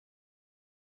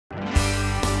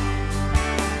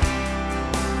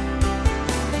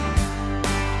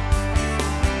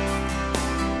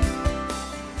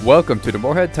Welcome to the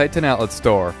Moorhead-Outlet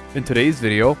store. In today's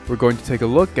video, we're going to take a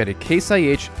look at a Case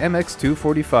IH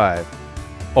MX245.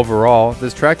 Overall,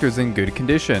 this tractor is in good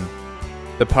condition.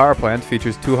 The power plant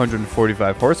features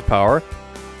 245 horsepower,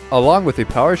 along with a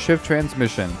power shift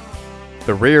transmission.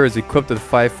 The rear is equipped with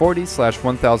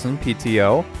 540/1000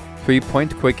 PTO,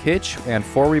 3-point quick hitch, and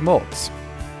 4 remotes.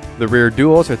 The rear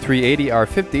duals are 380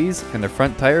 R50s, and the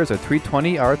front tires are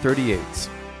 320 R38s.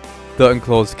 The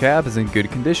enclosed cab is in good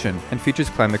condition and features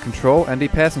climate control and a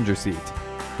passenger seat.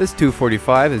 This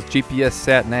 245 is GPS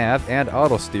sat-nav and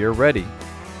AutoSteer ready.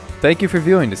 Thank you for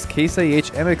viewing this Case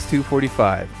IH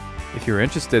MX245. If you're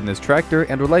interested in this tractor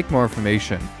and would like more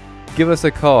information, give us a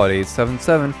call at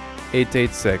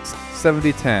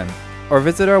 877-886-7010 or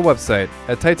visit our website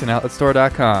at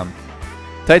TitanOutletStore.com.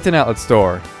 Titan Outlet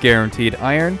Store, guaranteed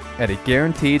iron at a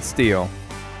guaranteed steel.